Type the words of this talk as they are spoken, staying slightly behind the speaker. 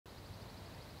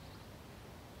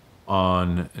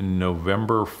On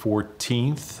November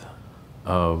 14th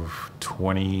of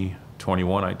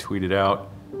 2021, I tweeted out,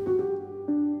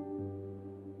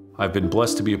 "I've been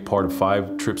blessed to be a part of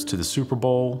 5 trips to the Super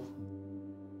Bowl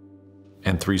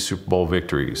and 3 Super Bowl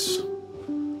victories.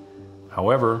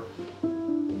 However,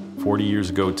 40 years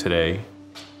ago today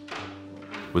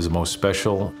was the most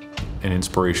special and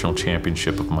inspirational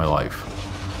championship of my life.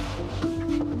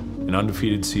 An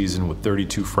undefeated season with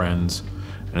 32 friends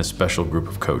and a special group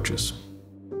of coaches."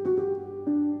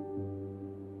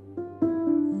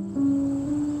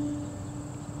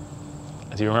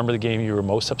 Do you remember the game you were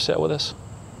most upset with us?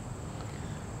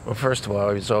 Well, first of all,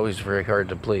 I was always very hard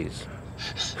to please.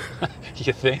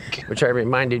 You think? Which I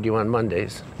reminded you on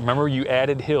Mondays. Remember you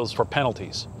added Hills for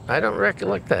penalties. I don't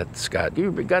recollect that, Scott.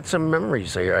 You got some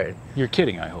memories there, right? You're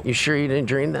kidding, I hope. You sure you didn't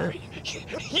dream that?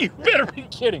 You better be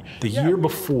kidding. The year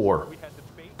before,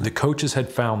 the coaches had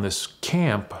found this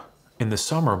camp in the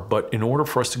summer, but in order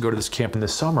for us to go to this camp in the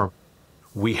summer,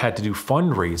 we had to do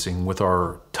fundraising with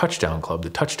our Touchdown Club. The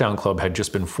Touchdown Club had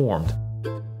just been formed.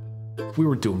 We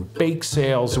were doing bake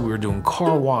sales, we were doing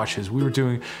car washes,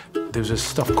 there's this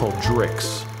stuff called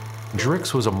Drix.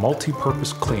 Drix was a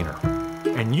multi-purpose cleaner.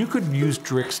 And you could use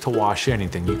Drix to wash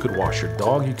anything. You could wash your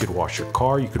dog, you could wash your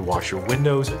car, you could wash your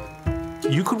windows.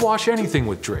 You could wash anything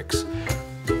with Drix.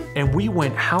 And we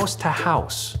went house to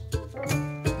house.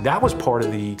 That was part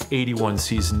of the 81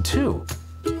 season too.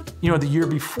 You know, the year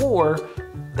before,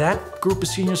 that group of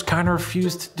seniors kind of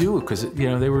refused to do it because, you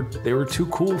know, they were too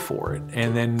cool for it.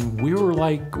 And then we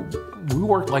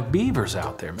worked like beavers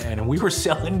out there, man. And we were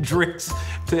selling Drix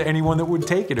to anyone that would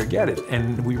take it or get it.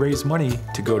 And we raised money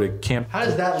to go to camp. How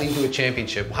does that lead to a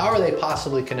championship? How are they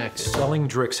possibly connected? Selling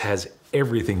Drix has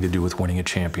everything to do with winning a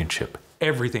championship.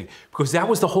 Everything. Because that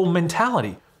was the whole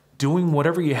mentality. Doing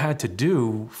whatever you had to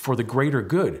do for the greater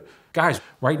good. Guys,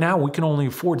 right now we can only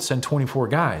afford to send 24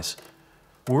 guys.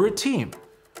 We're a team.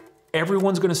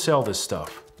 Everyone's gonna sell this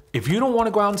stuff. If you don't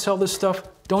wanna go out and sell this stuff,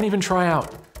 don't even try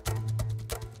out.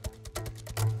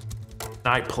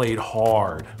 I played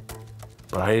hard,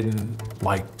 but I didn't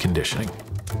like conditioning.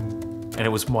 And it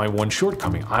was my one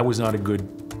shortcoming. I was not a good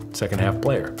second half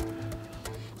player.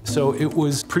 So it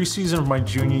was preseason of my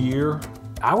junior year.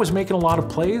 I was making a lot of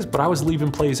plays, but I was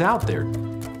leaving plays out there.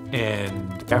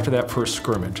 And after that first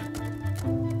scrimmage,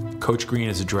 Coach Green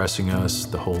is addressing us,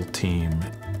 the whole team.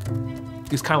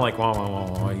 It's kind of like,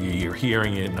 well, you're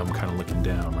hearing it, and I'm kind of looking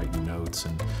down, writing notes.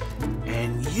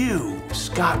 And you,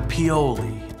 Scott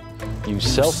Pioli. You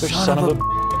selfish son of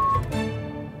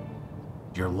a...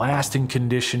 You're last in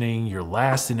conditioning, you're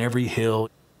last in every hill.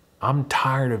 I'm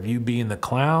tired of you being the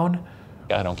clown.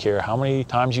 I don't care how many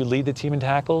times you lead the team in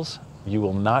tackles, you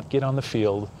will not get on the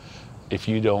field if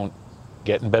you don't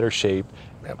get in better shape.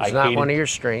 That was not one of your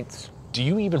strengths. Do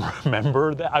you even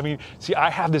remember that? I mean, see, I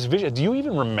have this vision. Do you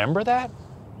even remember that?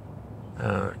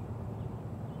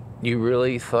 You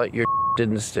really thought your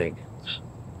didn't stink?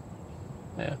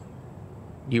 Yeah.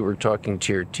 You were talking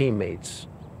to your teammates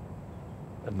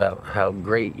about how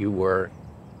great you were,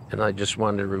 and I just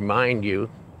wanted to remind you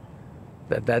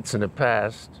that that's in the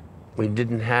past. We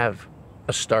didn't have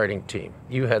a starting team.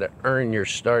 You had to earn your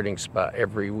starting spot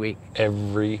every week.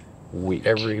 Every week.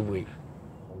 Every week.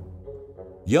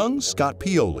 Young Scott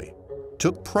Pioli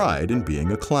took pride in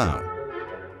being a clown,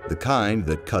 the kind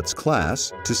that cuts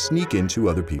class to sneak into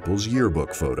other people's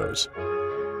yearbook photos.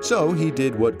 So he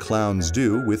did what clowns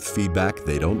do with feedback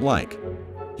they don't like.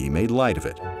 He made light of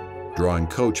it, drawing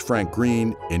Coach Frank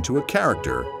Green into a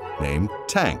character named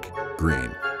Tank Green.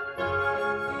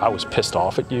 I was pissed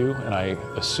off at you, and I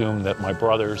assumed that my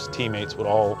brother's teammates would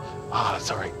all, that's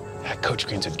all right, that Coach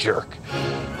Green's a jerk.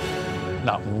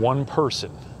 Not one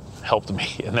person helped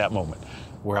me in that moment.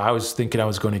 Where I was thinking I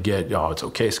was going to get, oh, it's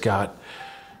okay, Scott.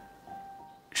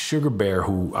 Sugar Bear,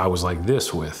 who I was like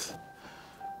this with,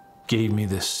 gave me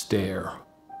this stare.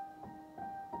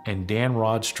 And Dan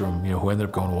Rodstrom, you know, who ended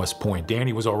up going to West Point.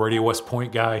 Danny was already a West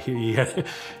Point guy,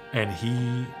 and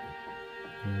he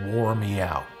wore me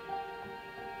out.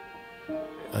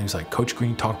 And he was like, Coach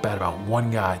Green talked bad about one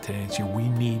guy today. It's you, we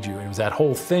need you. And it was that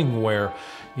whole thing where,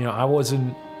 you know, I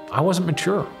wasn't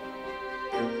mature.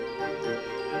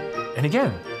 And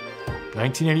again,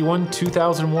 1981,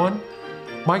 2001,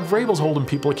 Mike Vrabel's holding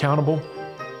people accountable.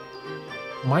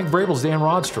 Mike Vrabel's Dan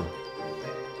Rodstrom.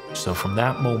 So from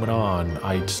that moment on,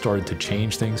 I started to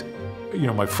change things. You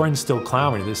know, my friends still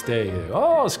clown me to this day.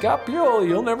 Oh, Scott Pioli,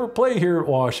 he'll never play here at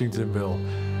Washingtonville.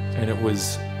 And it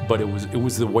was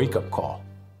the wake-up call.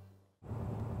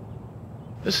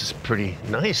 This is pretty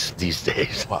nice these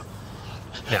days. Well,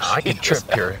 now, I can trip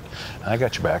here. I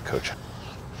got your back, Coach.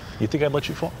 You think I'd let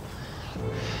you fall?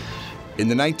 In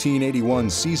the 1981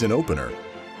 season opener,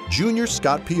 junior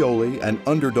Scott Pioli and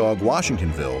underdog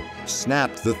Washingtonville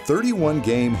snapped the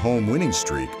 31-game home winning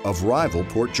streak of rival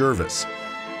Port Jervis.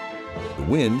 The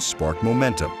win sparked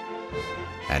momentum,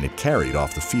 and it carried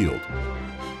off the field.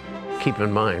 Keep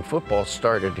in mind, football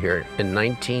started here in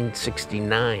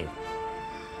 1969.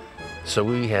 So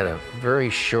we had a very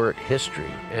short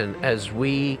history. And as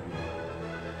we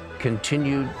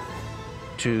continued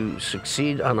to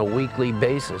succeed on a weekly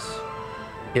basis,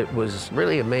 it was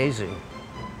really amazing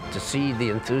to see the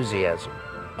enthusiasm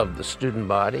of the student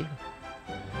body,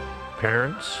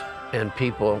 parents, and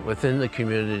people within the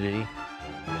community.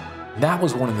 That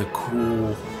was one of the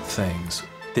cool things.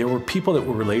 There were people that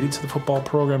were related to the football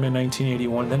program in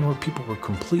 1981, then there were people who were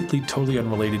completely, totally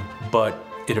unrelated, but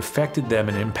it affected them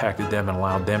and impacted them and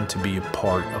allowed them to be a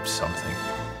part of something.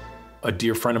 A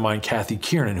dear friend of mine, Kathy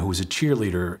Kiernan, who was a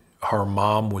cheerleader, her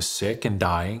mom was sick and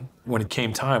dying. When it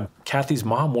came time, Kathy's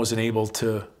mom wasn't able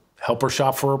to help her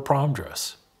shop for her prom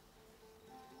dress.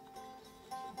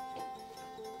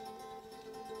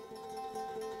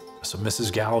 So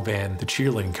Mrs. Gallivan, the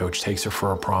cheerleading coach, takes her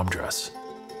for a prom dress.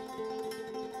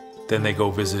 Then they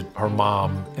go visit her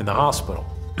mom in the hospital.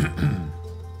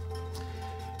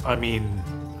 I mean,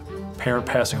 parent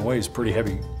passing away is pretty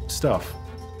heavy stuff.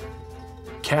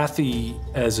 Kathy,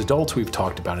 as adults, we've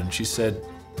talked about it, and she said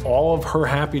all of her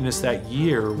happiness that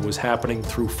year was happening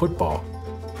through football.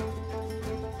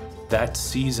 That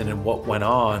season and what went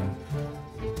on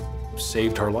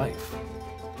saved her life.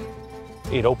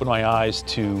 It opened my eyes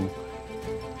to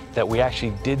that we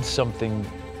actually did something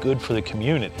good for the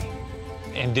community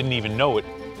and didn't even know it.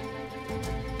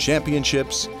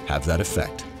 Championships have that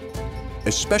effect,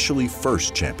 especially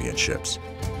first championships.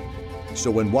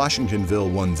 So when Washingtonville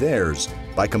won theirs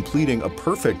by completing a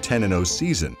perfect 10-0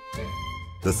 season,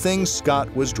 the thing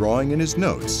Scott was drawing in his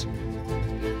notes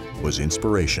was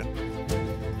inspiration.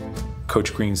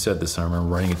 Coach Green said this, and I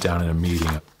remember writing it down in a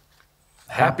meeting.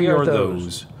 Happy are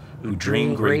those who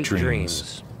dream great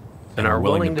dreams and are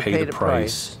willing to pay the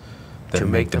price that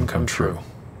make them come true.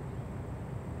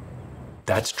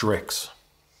 That's Drix.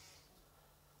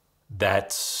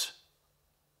 That's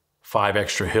 5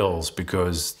 extra hills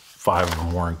because 5 of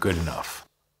them weren't good enough.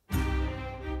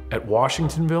 At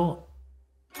Washingtonville,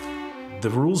 the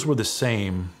rules were the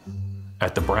same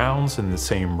at the Browns and the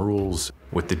same rules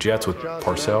with the Jets, with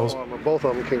Parcells. Both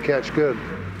of them can catch good.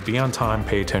 Be on time,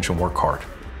 pay attention, work hard.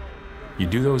 You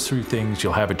do those 3 things,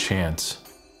 you'll have a chance.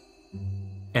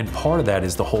 And part of that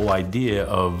is the whole idea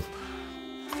of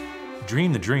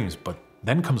dream the dreams, but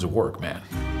then comes the work, man.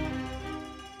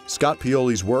 Scott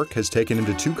Pioli's work has taken him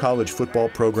to 2 college football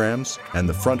programs and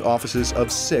the front offices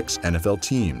of 6 NFL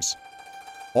teams,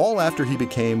 all after he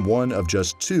became one of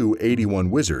just 2 '81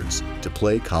 Wizards to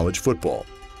play college football.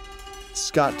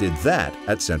 Scott did that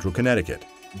at Central Connecticut,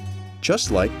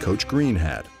 just like Coach Green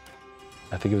had.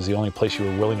 I think it was the only place you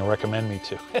were willing to recommend me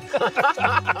to.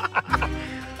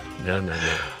 No.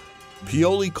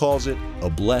 Pioli calls it a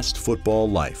blessed football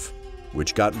life,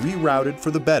 which got rerouted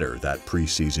for the better that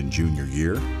preseason junior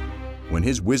year when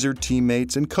his Wizard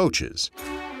teammates and coaches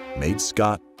made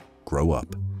Scott grow up.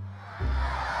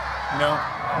 You know,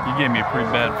 you gave me a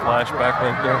pretty bad flashback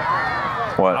right there.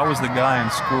 What? I was the guy in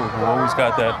school who always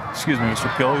got that, excuse me, Mr.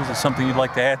 Pioli, is there something you'd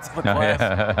like to add to the class?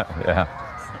 Yeah.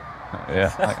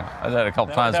 I did it a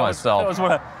couple times myself. That was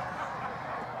what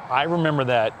I remember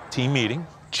that team meeting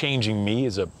changing me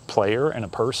as a player and a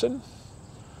person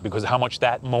because of how much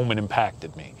that moment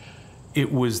impacted me.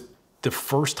 It was the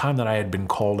first time that I had been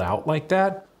called out like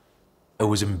that. It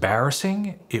was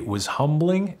embarrassing, it was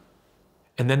humbling,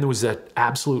 and then there was that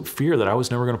absolute fear that I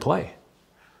was never going to play.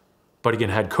 But again,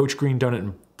 had Coach Green done it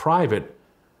in private,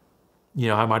 you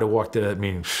know, I might have walked to that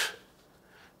meeting.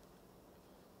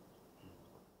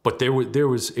 But there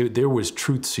was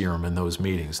truth serum in those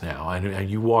meetings now, and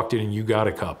you walked in and you got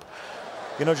a cup.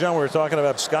 You know, John, we were talking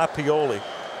about Scott Pioli,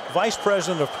 Vice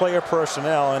President of Player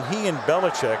Personnel, and he and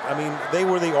Belichick, I mean, they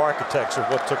were the architects of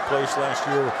what took place last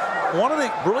year. One of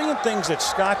the brilliant things that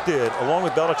Scott did, along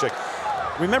with Belichick,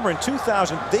 remember in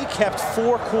 2000, they kept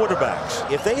 4 quarterbacks.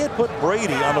 If they had put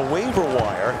Brady on the waiver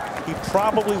wire, he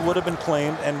probably would have been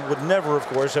claimed and would never, of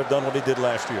course, have done what he did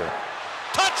last year.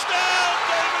 Touchdown,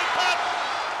 David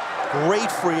Patton!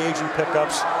 Great free agent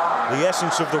pickups, the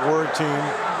essence of the word team,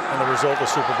 and the result of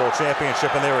Super Bowl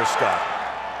championship, and there is Scott.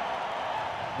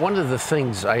 One of the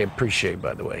things I appreciate,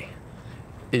 by the way,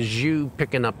 is you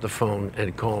picking up the phone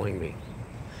and calling me.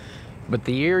 But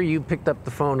the year you picked up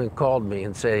the phone and called me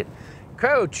and said,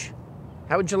 Coach,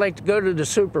 how would you like to go to the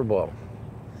Super Bowl?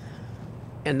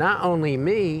 And not only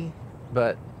me,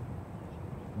 but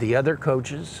the other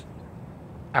coaches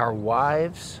Our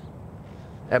wives,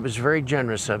 that was very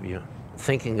generous of you,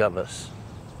 thinking of us.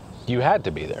 You had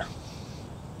to be there.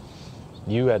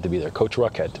 You had to be there. Coach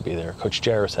Ruck had to be there. Coach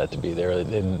Jarris had to be there.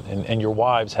 And your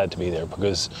wives had to be there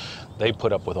because they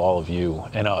put up with all of you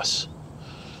and us.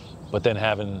 But then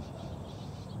having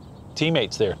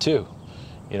teammates there too.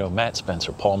 You know, Matt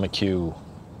Spencer, Paul McHugh,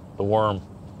 the Worm.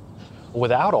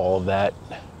 Without all of that,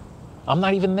 I'm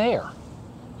not even there.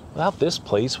 Without this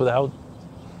place, without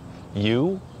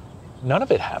you, none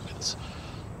of it happens.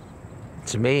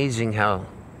 It's amazing how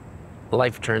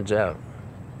life turns out.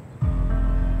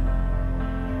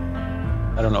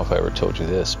 I don't know if I ever told you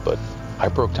this, but I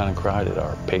broke down and cried at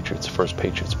our first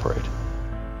Patriots parade.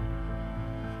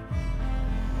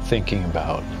 Thinking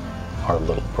about our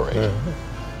little parade.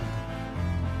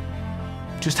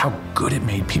 Just how good it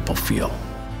made people feel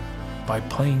by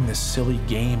playing this silly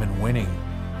game and winning.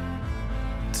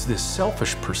 It's this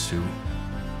selfish pursuit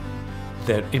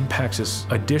that impacts this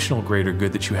additional greater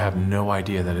good that you have no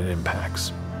idea that it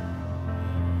impacts.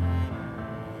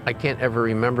 I can't ever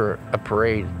remember a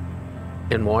parade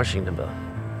in Washingtonville.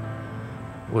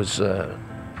 It was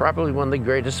probably one of the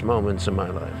greatest moments in my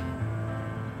life.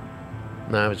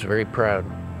 And I was very proud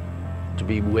to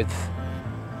be with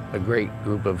a great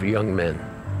group of young men.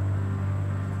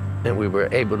 And we were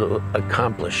able to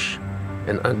accomplish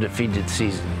an undefeated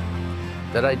season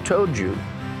that I told you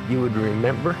you would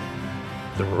remember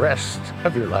the rest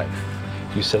of your life.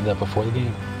 You said that before the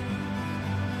game.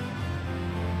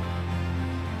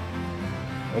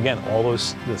 Again, all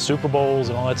those, the Super Bowls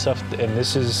and all that stuff, and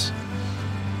this is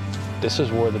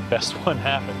where the best one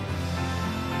happened.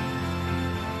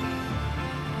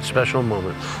 Special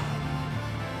moment.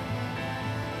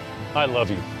 I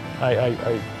love you.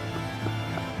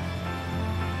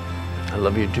 I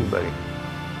love you too, buddy.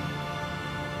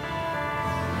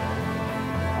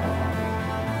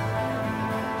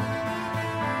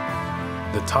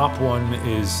 The top one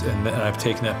is, and I've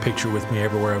taken that picture with me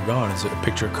everywhere I've gone, is a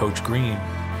picture of Coach Green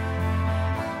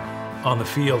on the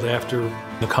field after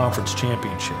the conference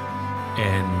championship.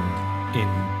 And in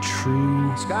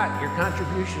true Scott, your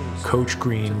contributions Coach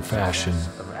Green fashion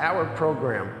of our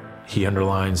program, he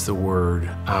underlines the word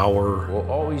 "our," will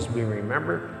always be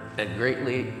remembered and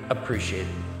greatly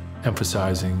appreciated.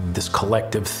 emphasizing this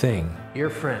collective thing. Your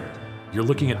friend. You're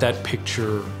looking at that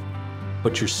picture,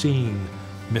 but you're seeing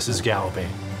Mrs. Gallivan,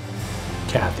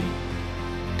 Kathy,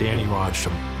 Danny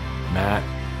Rodstrom, Matt,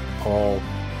 Paul,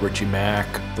 Richie Mack,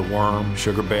 The Worm,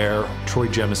 Sugar Bear, Troy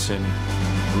Jemison,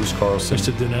 Bruce Carlson,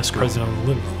 Mr. Dinesco, President of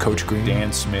the Living Room, Coach Green,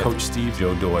 Dan Smith, Coach Steve,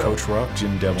 Joe Doyle, Coach Ruck,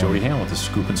 Jim Devlin, Jody Hamlin with the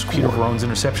scoop and score, Peter Verone's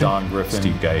interception, Don Griffin,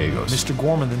 Steve Gallegos, Mr.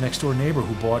 Gorman, the next door neighbor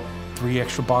who bought 3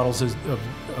 extra bottles of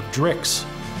Drix.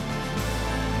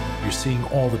 You're seeing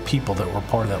all the people that were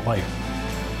part of that life.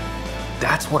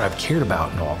 That's what I've cared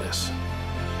about in all this.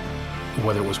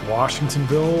 Whether it was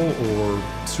Washingtonville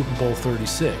or Super Bowl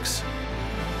 36,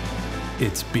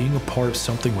 it's being a part of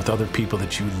something with other people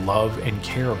that you love and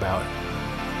care about.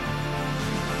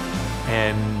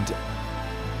 And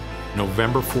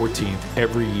November 14th,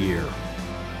 every year,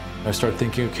 I start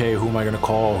thinking, okay, who am I gonna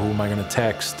call? Who am I gonna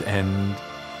text? And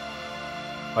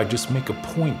I just make a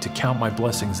point to count my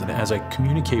blessings. And as I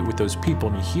communicate with those people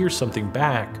and you hear something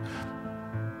back,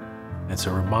 it's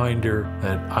a reminder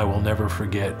that I will never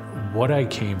forget what I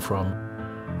came from,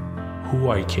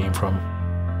 who I came from,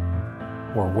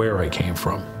 or where I came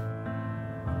from.